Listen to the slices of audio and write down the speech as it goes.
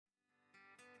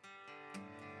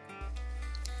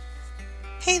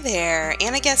Hey there,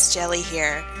 Anna Guest Jelly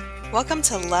here. Welcome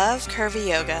to Love Curvy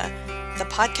Yoga, the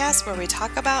podcast where we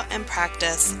talk about and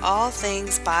practice all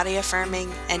things body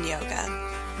affirming and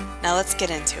yoga. Now let's get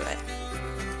into it.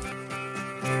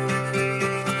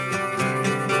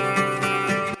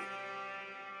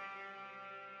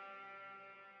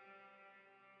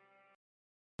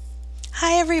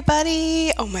 Hi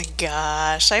everybody! Oh my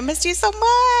gosh, I missed you so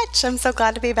much! I'm so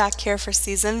glad to be back here for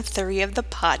season 3 of the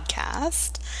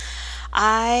podcast.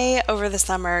 I, over the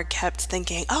summer, kept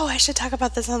thinking, I should talk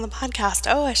about this on the podcast.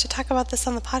 I should talk about this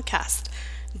on the podcast.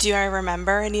 Do I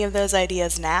remember any of those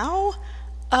ideas now?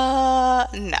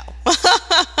 No.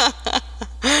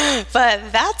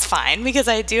 But that's fine because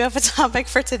I do have a topic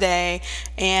for today,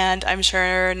 and I'm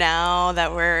sure now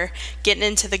that we're getting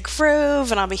into the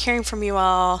groove and I'll be hearing from you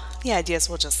all, the ideas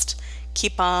will just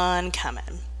keep on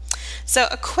coming. So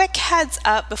a quick heads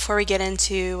up before we get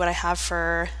into what I have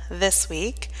for this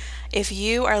week. If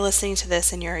you are listening to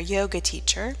this and you're a yoga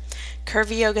teacher,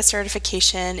 Curvy Yoga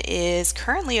certification is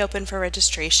currently open for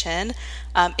registration.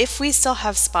 If we still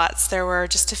have spots, there were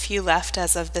just a few left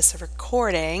as of this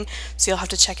recording, so you'll have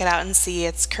to check it out and see.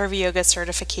 It's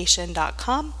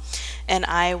curvyyogacertification.com, and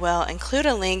I will include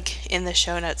a link in the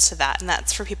show notes to that, and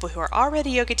that's for people who are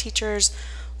already yoga teachers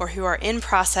or who are in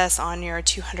process on your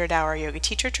 200-hour yoga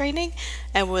teacher training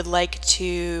and would like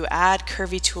to add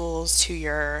curvy tools to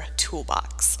your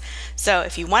toolbox. So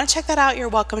if you want to check that out, you're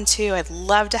welcome to. I'd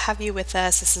love to have you with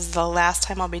us. This is the last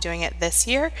time I'll be doing it this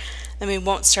year, and we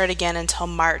won't start again until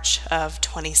March of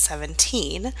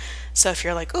 2017. So if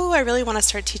you're like, I really want to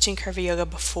start teaching curvy yoga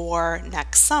before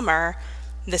next summer,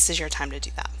 this is your time to do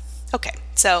that. Okay,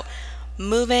 so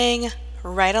moving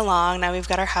right along, now we've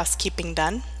got our housekeeping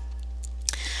done.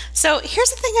 So here's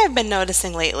the thing I've been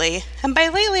noticing lately, and by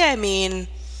lately I mean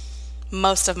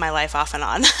most of my life off and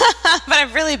on, but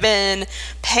I've really been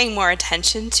paying more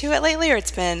attention to it lately, or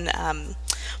it's been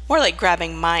more like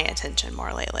grabbing my attention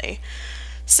more lately.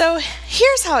 So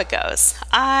here's how it goes.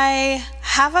 I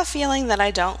have a feeling that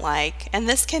I don't like, and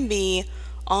this can be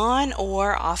on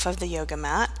or off of the yoga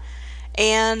mat,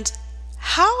 and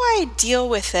how I deal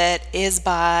with it is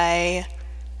by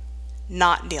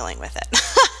not dealing with it.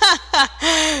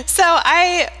 So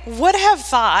I would have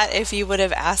thought if you would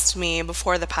have asked me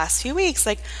before the past few weeks,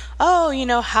 like,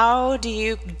 how do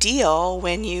you deal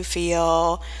when you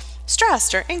feel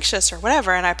stressed or anxious or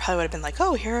whatever? And I probably would have been like,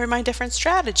 here are my different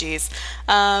strategies.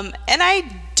 And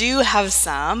I do have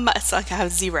some, it's like I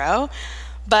have zero,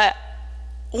 but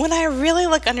when I really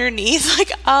look underneath,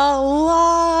 like a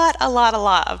lot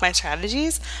of my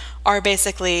strategies are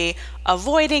basically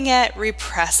avoiding it,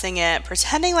 repressing it,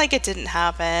 pretending like it didn't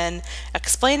happen,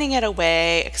 explaining it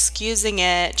away, excusing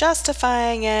it,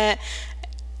 justifying it,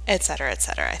 etc.,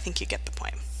 etc. I think you get the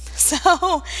point.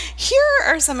 So here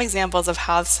are some examples of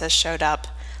how this has showed up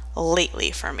lately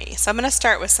for me. So I'm going to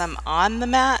start with some on the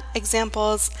mat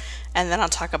examples, and then I'll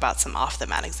talk about some off the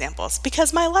mat examples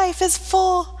because my life is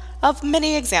full of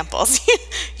many examples.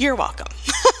 You're welcome.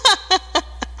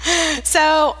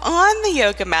 So on the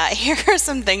yoga mat, here are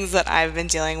some things that I've been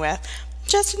dealing with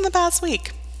just in the past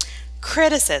week.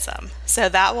 Criticism. So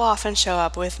that will often show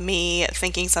up with me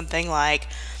thinking something like,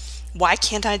 why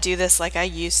can't I do this like I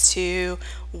used to?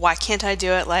 Why can't I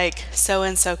do it like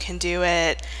so-and-so can do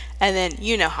it? And then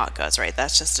you know how it goes, right?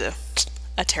 That's just a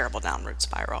terrible downward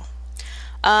spiral.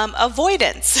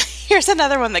 Avoidance. Here's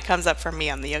another one that comes up for me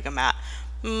on the yoga mat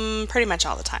pretty much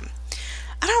all the time.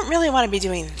 I don't really want to be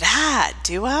doing that,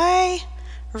 do I?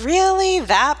 Really?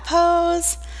 That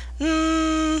pose?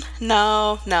 No,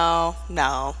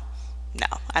 I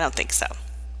don't think so.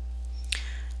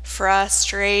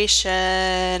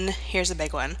 Frustration. Here's a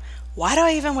big one. Why do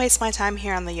I even waste my time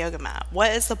here on the yoga mat?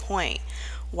 What is the point?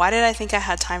 Why did I think I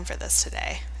had time for this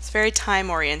today? It's very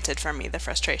time-oriented for me, the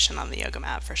frustration on the yoga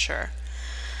mat for sure.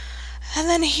 And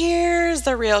then here's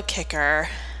the real kicker,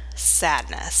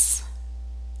 sadness.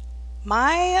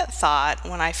 My thought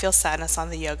when I feel sadness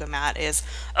on the yoga mat is,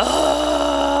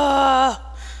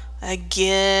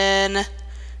 again,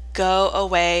 go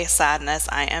away, sadness.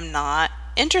 I am not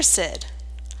interested.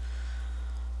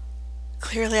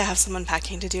 Clearly, I have some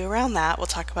unpacking to do around that. We'll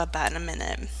talk about that in a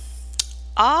minute.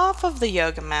 Off of the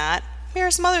yoga mat, here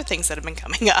are some other things that have been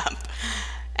coming up.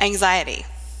 Anxiety.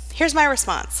 Here's my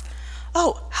response.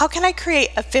 How can I create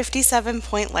a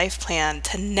 57-point life plan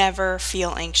to never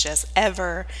feel anxious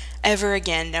ever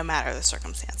again, no matter the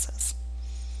circumstances?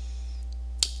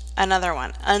 Another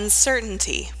one,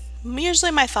 uncertainty. Usually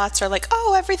my thoughts are like,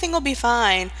 everything will be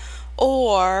fine,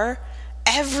 or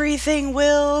everything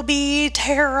will be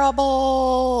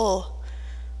terrible,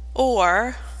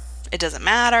 or it doesn't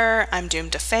matter, I'm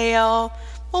doomed to fail.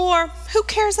 Or who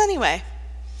cares anyway?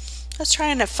 I was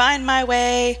trying to find my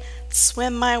way,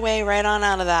 swim my way right on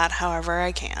out of that however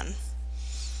I can.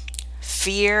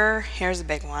 Fear, here's a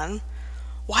big one.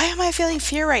 Why am I feeling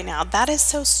fear right now? That is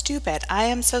so stupid. I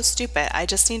am so stupid. I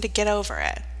just need to get over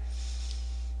it.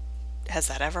 Has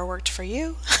that ever worked for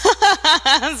you?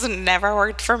 It's never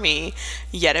worked for me,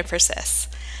 yet it persists.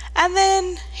 And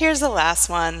then here's the last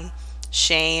one,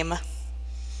 shame.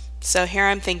 So here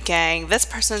I'm thinking, this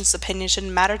person's opinion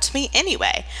shouldn't matter to me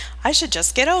anyway. I should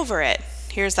just get over it.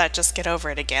 Here's that just get over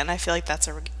it again. I feel like that's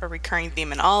a recurring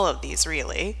theme in all of these,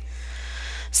 really.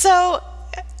 So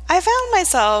I found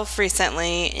myself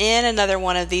recently in another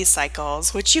one of these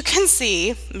cycles, which you can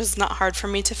see is not hard for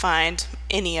me to find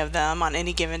any of them on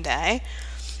any given day.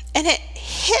 And it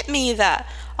hit me that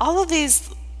all of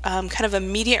these kind of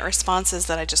immediate responses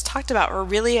that I just talked about were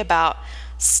really about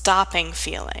stopping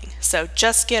feeling. So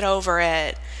just get over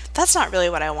it. That's not really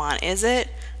what I want, is it?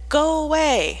 Go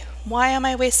away. Why am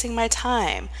I wasting my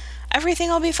time? Everything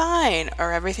will be fine,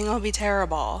 or everything will be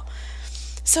terrible.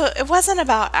 So it wasn't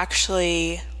about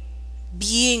actually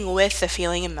being with the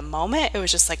feeling in the moment. It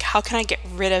was just like, how can I get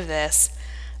rid of this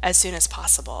as soon as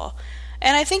possible?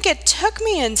 And I think it took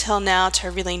me until now to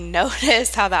really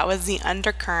notice how that was the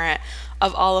undercurrent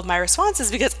of all of my responses,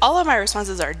 because all of my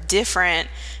responses are different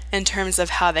in terms of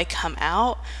how they come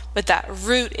out, but that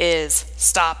root is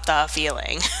stop the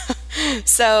feeling.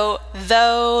 So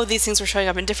though these things were showing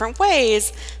up in different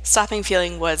ways, stopping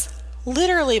feeling was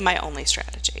literally my only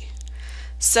strategy.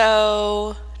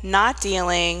 So not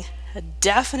dealing,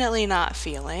 definitely not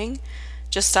feeling,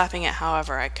 just stopping it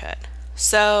however I could.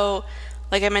 So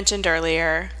like I mentioned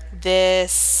earlier,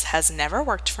 this has never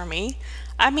worked for me.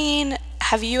 I mean,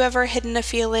 have you ever hidden a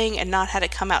feeling and not had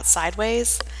it come out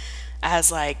sideways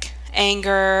as like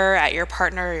anger at your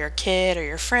partner or your kid or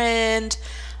your friend,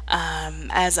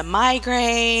 as a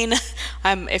migraine?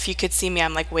 If you could see me,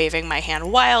 I'm like waving my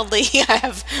hand wildly. I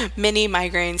have many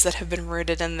migraines that have been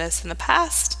rooted in this in the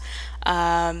past.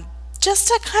 Just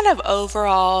a kind of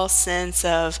overall sense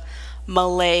of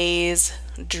malaise,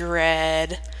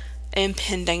 dread,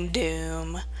 impending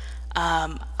doom.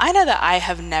 I know that I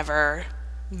have never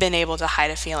been able to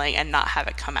hide a feeling and not have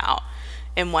it come out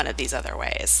in one of these other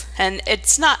ways. And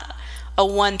it's not a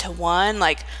one-to-one,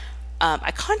 like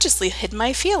I consciously hid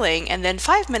my feeling and then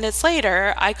 5 minutes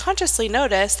later I consciously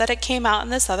noticed that it came out in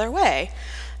this other way.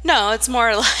 No, it's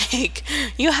more like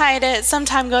you hide it, some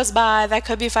time goes by, that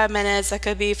could be 5 minutes, that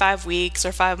could be 5 weeks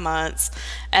or 5 months,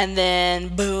 and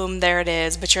then boom, there it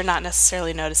is, but you're not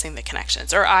necessarily noticing the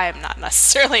connections, or I am not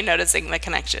necessarily noticing the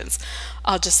connections.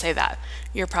 I'll just say that.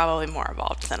 You're probably more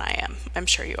involved than I am. I'm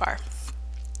sure you are.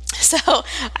 So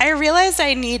I realized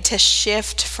I need to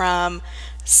shift from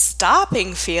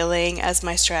stopping feeling as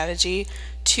my strategy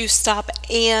to stop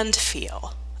and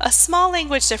feel. A small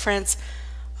language difference,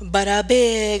 but a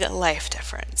big life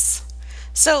difference.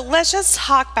 So let's just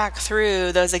talk back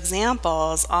through those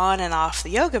examples on and off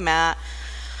the yoga mat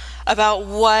about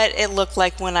what it looked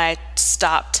like when I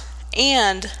stopped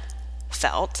and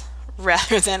felt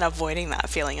rather than avoiding that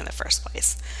feeling in the first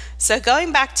place. So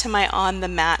going back to my on the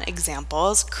mat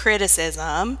examples,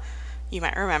 criticism, you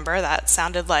might remember that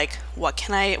sounded like, why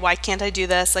can't I do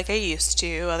this like I used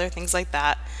to, other things like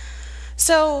that.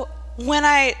 So when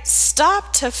I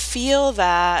stopped to feel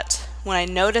that, when I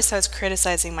noticed I was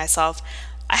criticizing myself,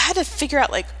 I had to figure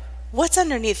out like what's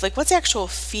underneath, like what's the actual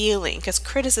feeling, because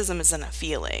criticism isn't a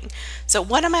feeling. So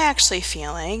what am I actually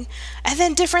feeling? And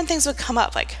then different things would come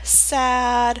up like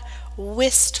sad,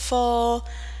 wistful,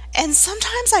 and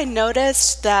sometimes I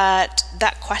noticed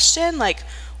that question, like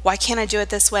why can't I do it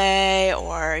this way,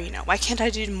 or why can't I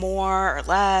do more or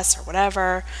less or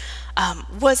whatever,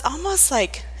 was almost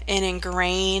like an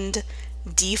ingrained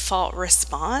default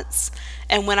response.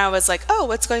 And when I was like, oh,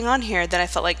 what's going on here, then I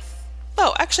felt like,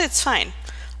 oh, actually it's fine.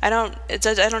 I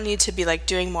don't need to be like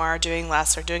doing more or doing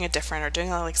less or doing it different or doing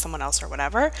it like someone else or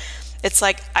whatever. It's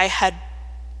like I had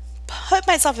put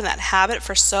myself in that habit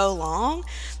for so long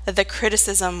that the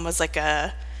criticism was like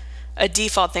a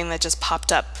default thing that just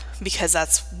popped up because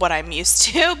that's what I'm used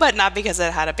to, but not because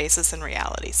it had a basis in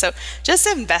reality. So just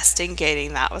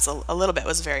investigating that was a little bit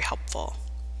was very helpful.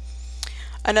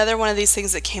 Another one of these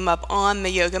things that came up on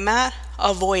the yoga mat,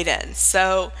 avoidance.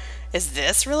 So is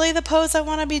this really the pose I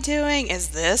want to be doing? Is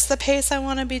this the pace I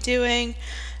want to be doing?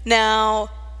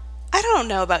 Now, I don't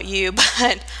know about you,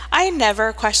 but I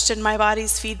never question my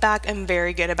body's feedback. I'm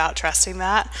very good about trusting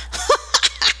that.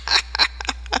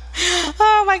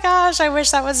 Oh my gosh, I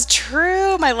wish that was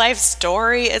true. My life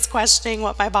story is questioning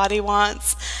what my body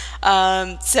wants. So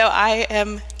I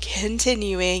am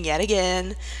continuing yet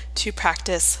again to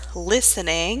practice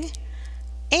listening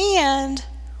and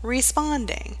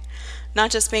responding.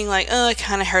 Not just being like, oh, I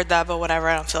kind of heard that, but whatever,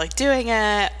 I don't feel like doing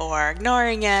it, or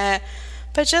ignoring it,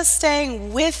 but just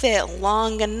staying with it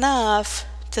long enough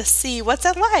to see what's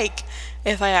it like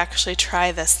if I actually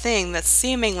try this thing that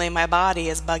seemingly my body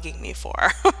is bugging me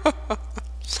for.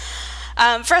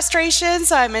 Frustration.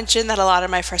 So I mentioned that a lot of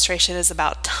my frustration is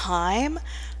about time.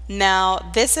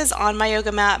 Now, this is on my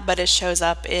yoga mat, but it shows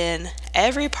up in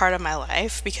every part of my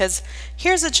life because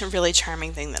here's a really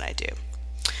charming thing that I do.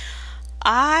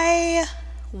 I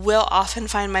will often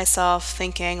find myself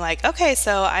thinking like, okay,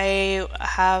 so I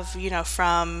have,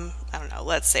 from, I don't know,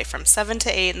 let's say from 7 to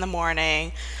 8 in the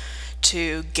morning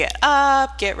to get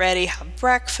up, get ready, have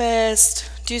breakfast,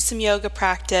 do some yoga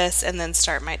practice, and then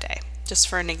start my day, just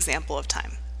for an example of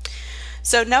time.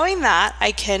 So knowing that,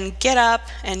 I can get up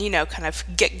and, kind of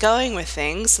get going with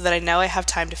things so that I know I have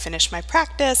time to finish my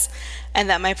practice and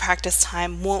that my practice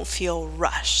time won't feel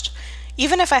rushed.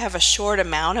 Even if I have a short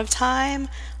amount of time,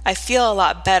 I feel a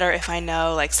lot better if I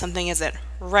know like something isn't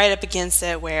right up against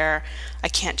it where I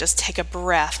can't just take a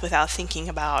breath without thinking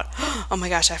about, oh my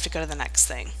gosh, I have to go to the next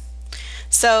thing.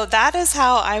 So that is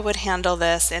how I would handle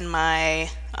this in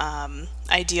my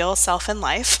ideal self in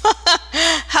life.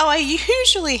 How I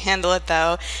usually handle it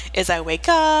though is I wake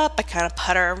up, I kind of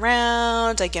putter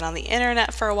around, I get on the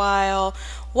internet for a while.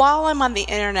 While I'm on the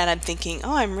internet, I'm thinking,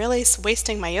 oh, I'm really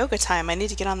wasting my yoga time. I need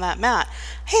to get on that mat.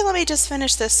 Hey, let me just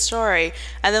finish this story.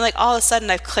 And then like all of a sudden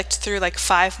I've clicked through like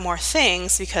 5 more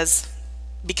things because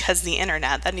the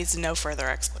internet, that needs no further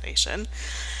explanation.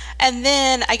 And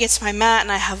then I get to my mat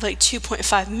and I have like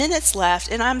 2.5 minutes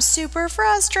left and I'm super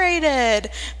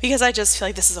frustrated because I just feel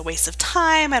like this is a waste of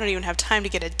time. I don't even have time to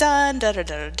get it done, da da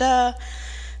da da da.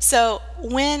 So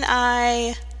when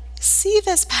I see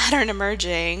this pattern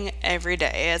emerging every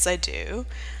day as I do,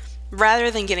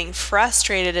 rather than getting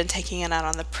frustrated and taking it out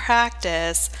on the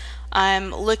practice,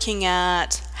 I'm looking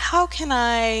at how can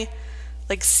I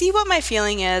see what my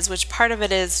feeling is, which part of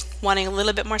it is wanting a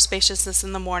little bit more spaciousness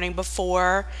in the morning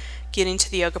before getting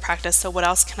to the yoga practice. So what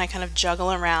else can I kind of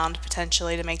juggle around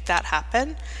potentially to make that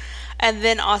happen? And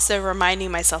then also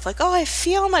reminding myself like, oh, I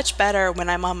feel much better when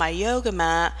I'm on my yoga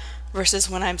mat versus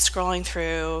when I'm scrolling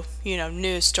through,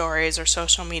 news stories or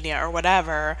social media or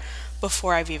whatever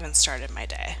before I've even started my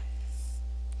day.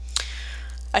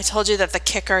 I told you that the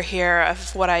kicker here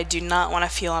of what I do not want to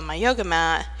feel on my yoga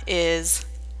mat is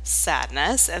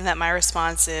sadness, and that my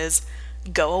response is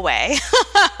go away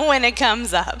when it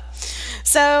comes up.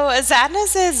 So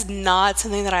sadness is not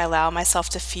something that I allow myself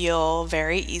to feel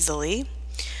very easily.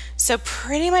 So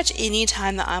pretty much any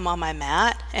time that I'm on my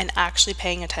mat and actually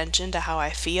paying attention to how I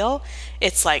feel,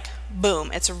 it's like, boom,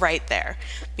 it's right there.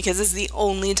 Because it's the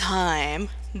only time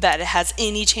that it has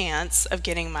any chance of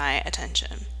getting my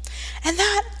attention. And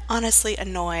that honestly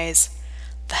annoys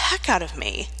the heck out of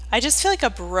me. I just feel like a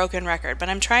broken record, but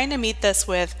I'm trying to meet this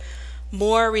with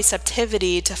more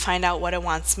receptivity to find out what it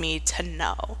wants me to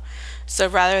know. So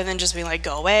rather than just being like,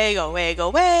 go away, go away, go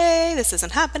away, this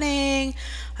isn't happening,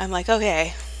 I'm like,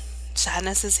 okay,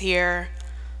 sadness is here.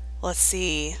 Let's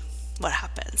see what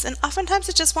happens. And oftentimes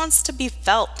it just wants to be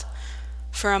felt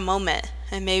for a moment.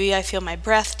 And maybe I feel my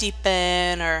breath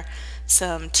deepen or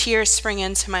some tears spring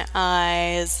into my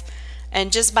eyes.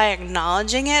 And just by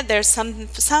acknowledging it, there's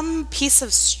some piece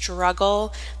of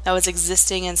struggle that was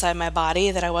existing inside my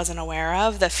body that I wasn't aware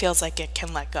of that feels like it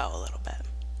can let go a little bit.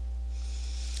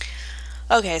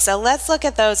 Okay, so let's look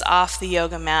at those off the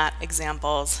yoga mat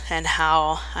examples and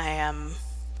how I am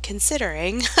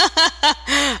considering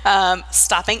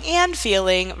stopping and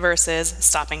feeling versus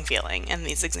stopping feeling in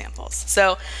these examples.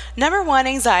 So number 1,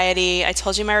 anxiety. I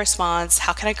told you my response.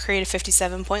 How can I create a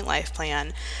 57-point life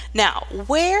plan? Now,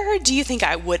 where do you think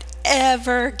I would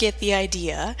ever get the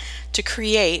idea to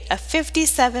create a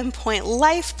 57-point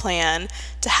life plan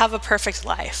to have a perfect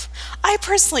life? I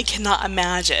personally cannot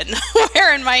imagine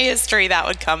where in my history that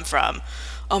would come from.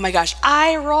 Oh my gosh,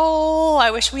 eye roll. I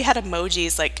wish we had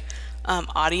emojis like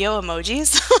audio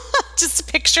emojis. Just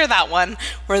picture that one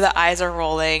where the eyes are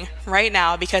rolling right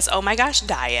now because, oh my gosh,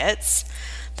 diets.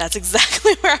 That's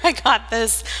exactly where I got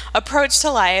this approach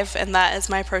to life, and that is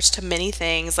my approach to many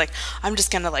things. Like, I'm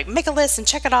just gonna make a list and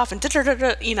check it off and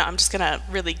I'm just gonna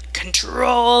really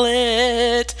control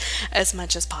it as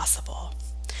much as possible.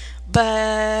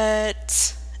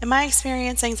 But in my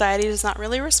experience, anxiety does not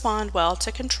really respond well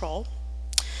to control.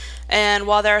 And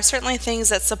while there are certainly things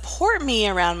that support me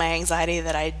around my anxiety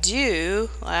that I do,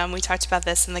 we talked about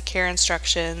this in the care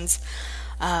instructions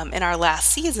in our last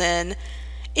season,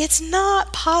 it's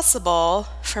not possible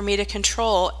for me to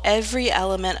control every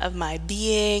element of my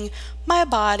being, my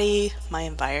body, my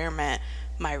environment,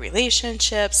 my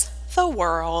relationships, the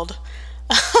world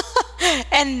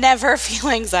and never feel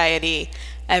anxiety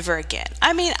ever again.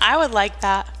 I mean, I would like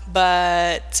that,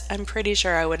 but I'm pretty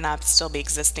sure I would not still be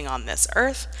existing on this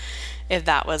earth if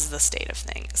that was the state of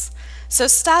things. So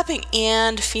stopping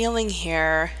and feeling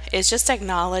here is just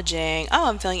acknowledging, oh,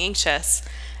 I'm feeling anxious,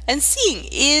 and seeing,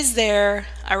 is there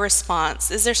a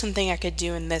response? Is there something I could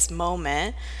do in this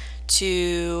moment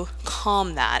to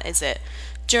calm that? Is it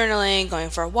journaling, going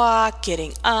for a walk,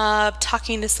 getting up,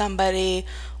 talking to somebody,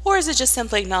 or is it just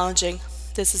simply acknowledging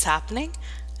this is happening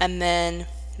and then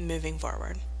moving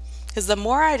forward? Because the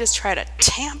more I just try to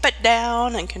tamp it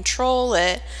down and control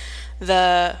it,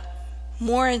 the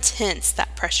more intense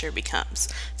that pressure becomes.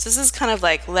 So this is kind of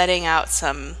like letting out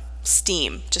some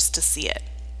steam just to see it.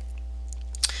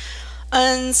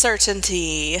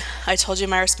 Uncertainty. I told you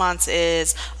my response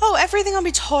is, oh, everything will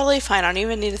be totally fine. I don't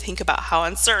even need to think about how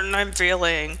uncertain I'm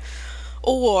feeling.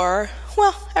 Or,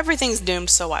 well, everything's doomed,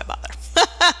 so why bother?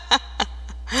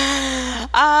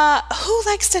 Who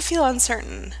likes to feel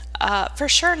uncertain? For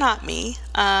sure not me.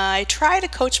 I try to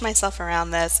coach myself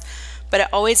around this, but it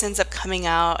always ends up coming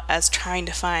out as trying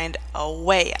to find a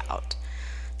way out.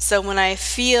 So when I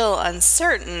feel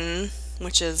uncertain,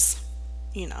 which is,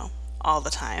 all the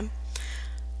time,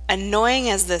 annoying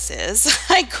as this is,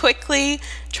 I quickly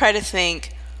try to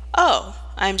think, oh,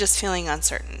 I'm just feeling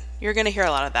uncertain. You're going to hear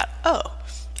a lot of that. Oh,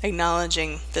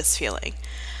 acknowledging this feeling.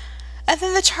 And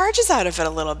then the charge is out of it a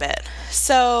little bit.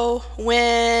 So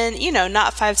when,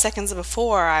 not 5 seconds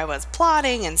before I was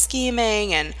plotting and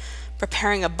scheming and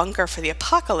preparing a bunker for the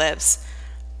apocalypse,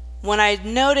 when I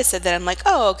notice it, then I'm like,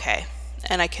 oh, okay.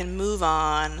 And I can move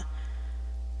on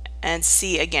and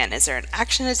see again, is there an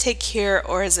action to take here,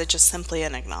 or is it just simply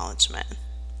an acknowledgement?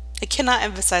 I cannot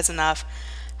emphasize enough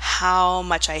how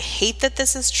much I hate that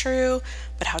this is true,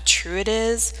 but how true it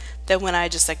is that when I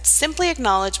just simply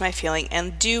acknowledge my feeling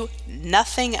and do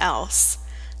nothing else,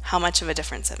 how much of a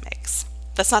difference it makes.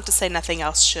 That's not to say nothing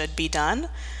else should be done,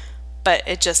 but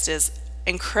it just is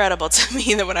incredible to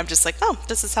me that when I'm just like, oh,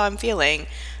 this is how I'm feeling,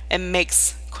 it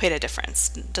makes quite a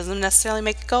difference. It doesn't necessarily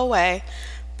make it go away,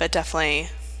 but definitely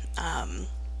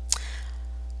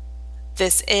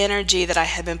this energy that I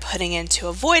had been putting into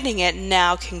avoiding it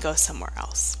now can go somewhere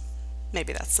else.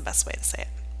 Maybe that's the best way to say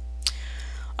it.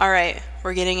 All right,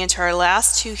 we're getting into our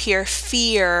last two here.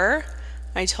 Fear.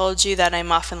 I told you that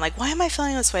I'm often like, why am I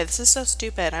feeling this way? This is so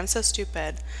stupid. I'm so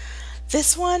stupid.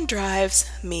 This one drives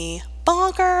me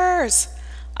bonkers.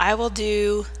 I will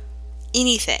do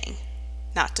anything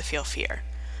not to feel fear.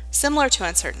 Similar to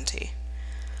uncertainty.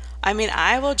 I mean,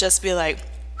 I will just be like,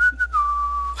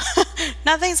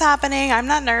 nothing's happening. I'm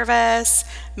not nervous.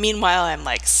 Meanwhile, I'm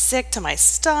sick to my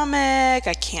stomach.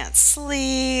 I can't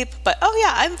sleep. But oh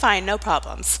yeah, I'm fine. No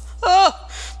problems. Oh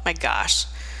my gosh.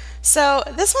 So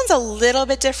this one's a little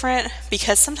bit different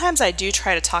because sometimes I do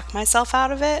try to talk myself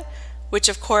out of it, which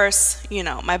of course,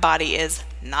 my body is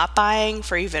not buying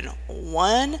for even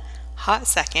one hot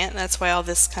second. That's why all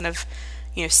this kind of,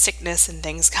 sickness and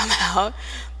things come out.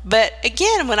 But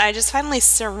again, when I just finally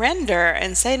surrender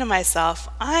and say to myself,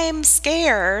 I'm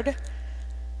scared,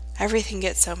 everything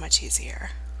gets so much easier.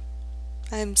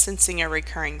 I'm sensing a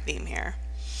recurring theme here.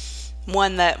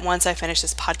 One that once I finish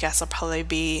this podcast, I'll probably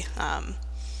be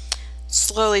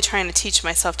slowly trying to teach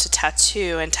myself to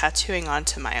tattoo and tattooing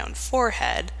onto my own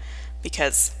forehead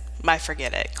because I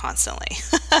forget it constantly.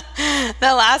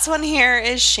 The last one here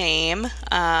is shame.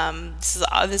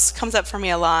 This comes up for me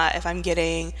a lot if I'm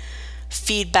getting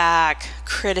feedback,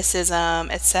 criticism,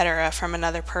 etc. from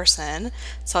another person.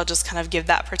 So I'll just kind of give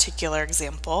that particular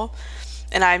example.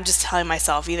 And I'm just telling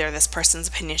myself either this person's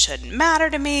opinion shouldn't matter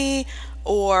to me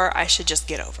or I should just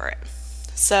get over it.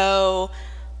 So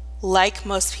like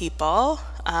most people,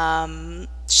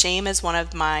 shame is one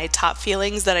of my top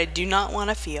feelings that I do not want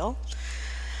to feel.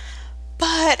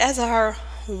 But as our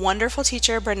wonderful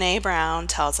teacher, Brené Brown,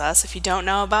 tells us, if you don't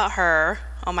know about her,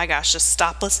 oh my gosh, just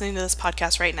stop listening to this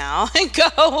podcast right now and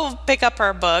go pick up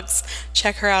her books.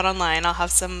 Check her out online. I'll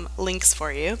have some links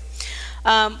for you.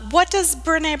 What does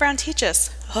Brené Brown teach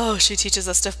us? Oh, she teaches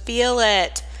us to feel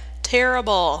it.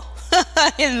 Terrible.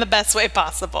 In the best way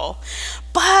possible.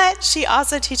 But she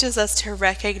also teaches us to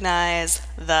recognize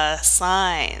the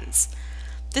signs.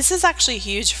 This is actually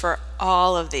huge for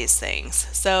all of these things.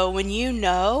 So when you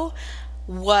know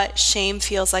what shame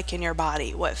feels like in your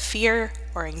body, what fear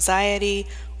or anxiety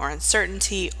or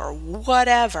uncertainty or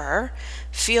whatever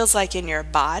feels like in your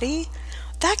body,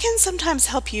 that can sometimes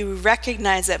help you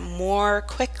recognize it more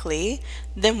quickly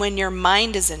than when your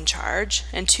mind is in charge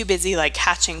and too busy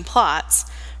hatching plots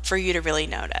for you to really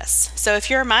notice. So if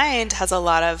your mind has a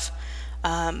lot of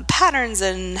patterns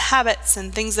and habits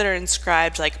and things that are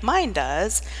inscribed like mine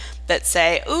does that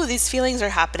say, ooh, these feelings are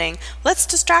happening. Let's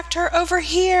distract her over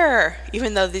here.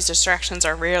 Even though these distractions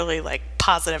are rarely like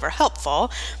positive or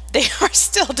helpful, they are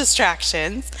still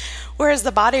distractions. Whereas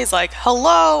the body's like,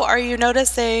 hello, are you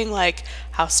noticing like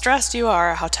how stressed you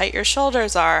are, how tight your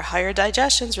shoulders are, how your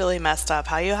digestion's really messed up,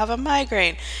 how you have a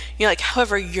migraine? You know, like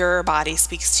however your body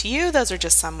speaks to you, those are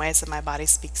just some ways that my body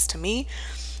speaks to me.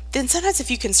 Then sometimes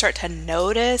if you can start to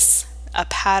notice a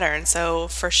pattern, so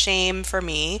for shame for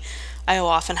me, I will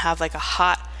often have like a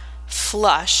hot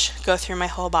flush go through my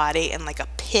whole body and like a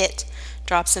pit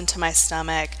drops into my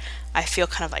stomach. I feel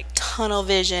kind of like tunnel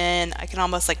vision. I can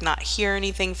almost like not hear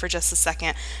anything for just a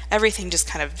second. Everything just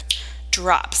kind of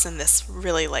drops in this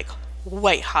really like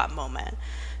white hot moment.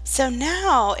 So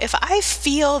now if I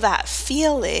feel that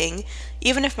feeling,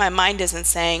 even if my mind isn't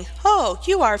saying, oh,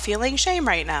 you are feeling shame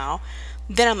right now,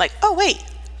 then I'm like, oh wait,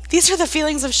 these are the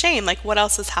feelings of shame. Like what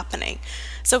else is happening?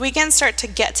 So we can start to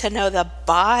get to know the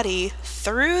body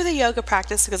through the yoga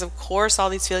practice, because of course all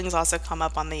these feelings also come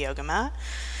up on the yoga mat.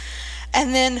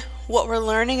 And then what we're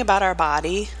learning about our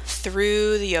body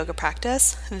through the yoga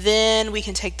practice, then we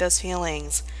can take those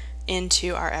feelings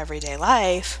into our everyday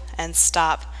life and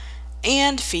stop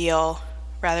and feel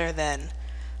rather than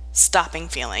stopping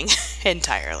feeling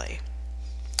entirely.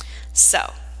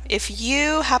 So if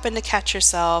you happen to catch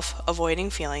yourself avoiding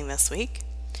feeling this week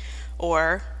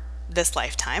or this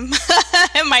lifetime,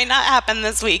 it might not happen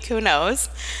this week, who knows,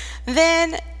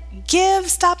 then give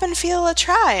Stop and Feel a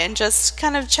try and just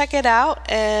kind of check it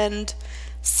out and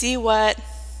see what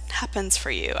happens for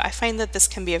you. I find that this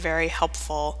can be a very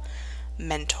helpful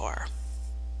mentor.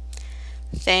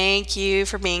 Thank you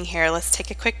for being here. Let's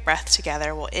take a quick breath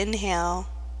together. We'll inhale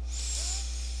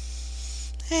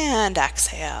and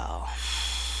exhale.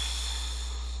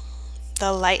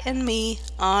 The light in me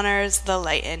honors the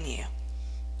light in you.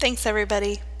 Thanks,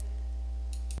 everybody.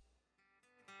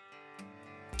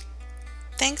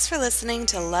 Thanks for listening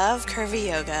to Love Curvy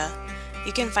Yoga.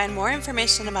 You can find more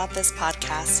information about this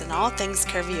podcast and all things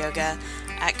Curvy Yoga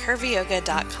at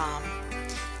curvyyoga.com.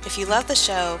 If you love the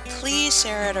show, please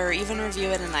share it or even review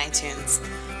it in iTunes.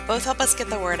 Both help us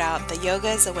get the word out that yoga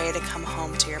is a way to come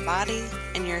home to your body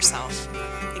and yourself,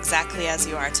 exactly as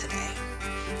you are today.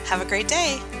 Have a great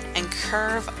day and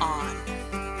curve on.